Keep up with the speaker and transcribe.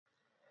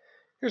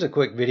Here's a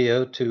quick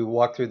video to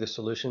walk through the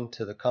solution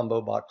to the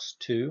Combo Box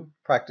 2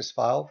 practice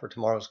file for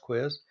tomorrow's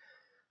quiz.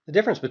 The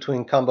difference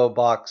between Combo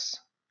Box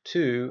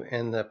 2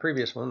 and the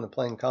previous one, the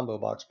plain Combo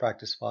Box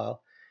practice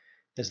file,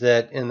 is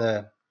that in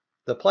the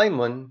plain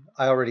one,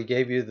 I already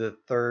gave you the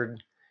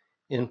third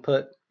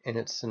input and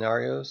its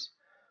scenarios.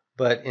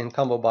 But in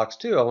Combo Box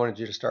 2, I wanted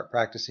you to start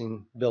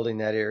practicing building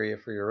that area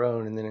for your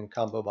own, and then in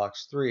Combo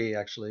Box 3,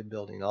 actually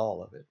building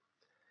all of it.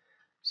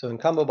 So in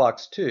Combo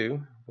Box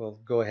 2, we'll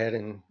go ahead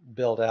and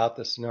build out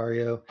the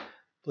scenario. I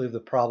believe the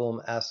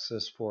problem asks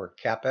us for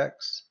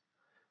CapEx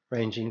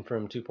ranging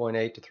from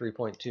 $2.8 to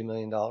 $3.2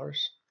 million.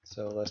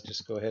 So let's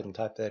just go ahead and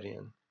type that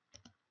in.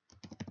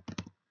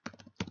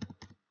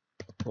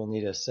 We'll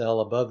need a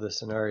cell above the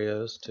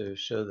scenarios to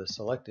show the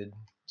selected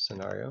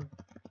scenario.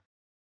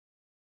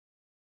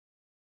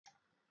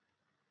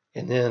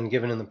 And then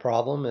given in the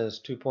problem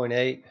is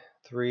 2.8,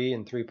 3,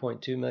 and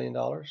 $3.2 million.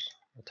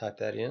 We'll type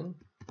that in.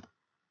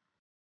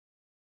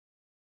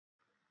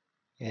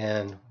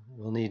 And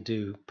we'll need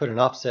to put an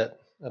offset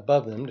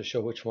above them to show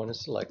which one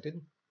is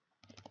selected.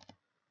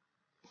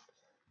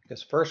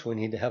 Because first we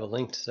need to have a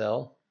linked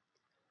cell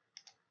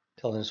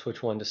telling us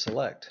which one to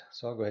select.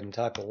 So I'll go ahead and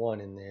type a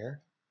 1 in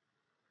there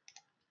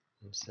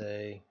and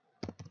say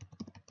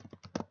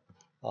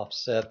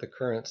offset the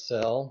current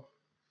cell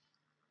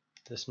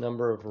this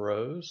number of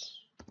rows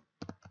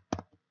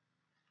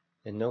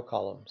and no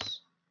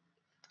columns.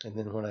 And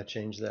then when I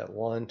change that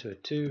 1 to a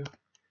 2,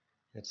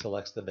 it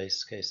selects the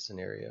base case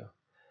scenario.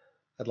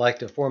 I'd like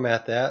to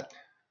format that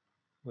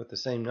with the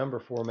same number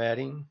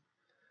formatting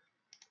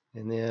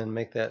and then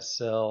make that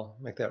cell,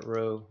 make that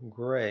row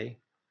gray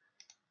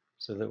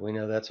so that we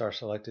know that's our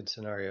selected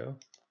scenario.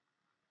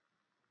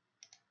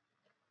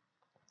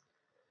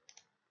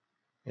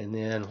 And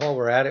then while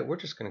we're at it, we're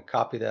just going to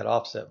copy that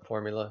offset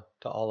formula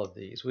to all of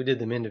these. We did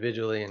them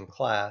individually in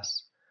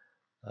class,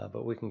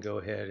 but we can go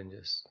ahead and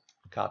just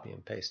copy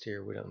and paste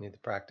here. We don't need the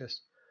practice.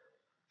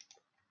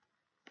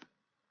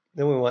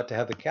 Then we want to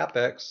have the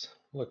CapEx.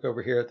 Look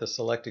over here at the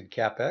selected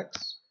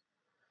CapEx.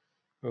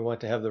 We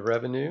want to have the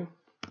revenue.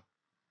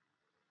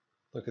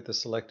 Look at the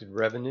selected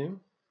revenue.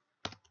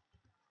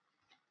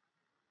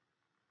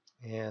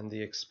 And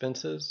the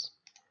expenses.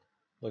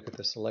 Look at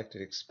the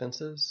selected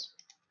expenses.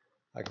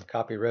 I can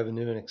copy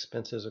revenue and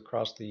expenses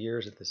across the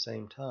years at the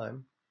same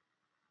time.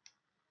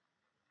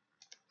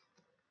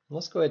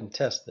 Let's go ahead and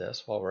test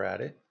this while we're at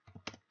it.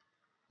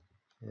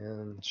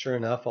 And sure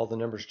enough, all the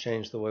numbers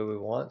change the way we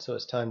want, so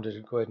it's time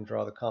to go ahead and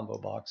draw the combo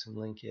box and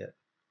link it.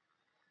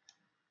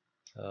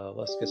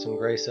 Let's get some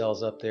gray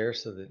cells up there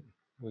so that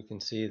we can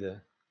see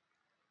the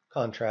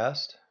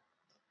contrast.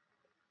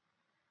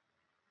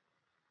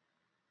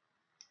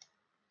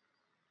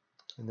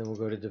 And then we'll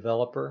go to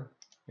Developer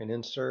and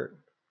insert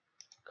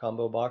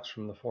combo box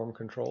from the form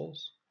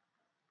controls.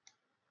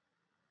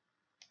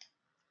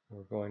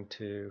 We're going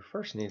to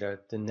first need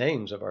the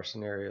names of our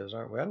scenarios,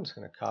 aren't we? I'm just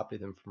going to copy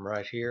them from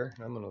right here.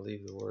 I'm going to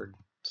leave the word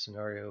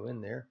scenario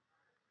in there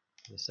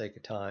for the sake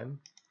of time.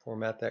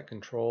 Format that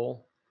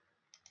control.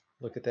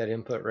 Look at that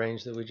input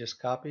range that we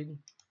just copied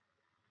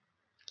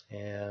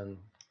and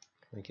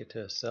link it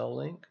to a cell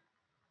link.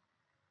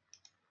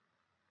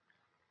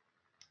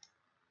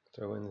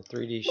 Throw in the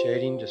 3D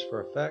shading just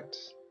for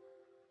effects.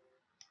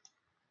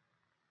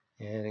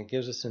 And it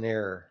gives us an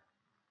error.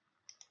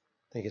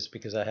 I think it's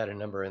because I had a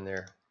number in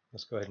there.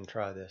 Let's go ahead and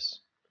try this.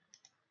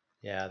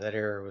 Yeah, that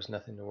error was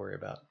nothing to worry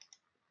about.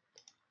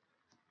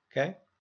 Okay,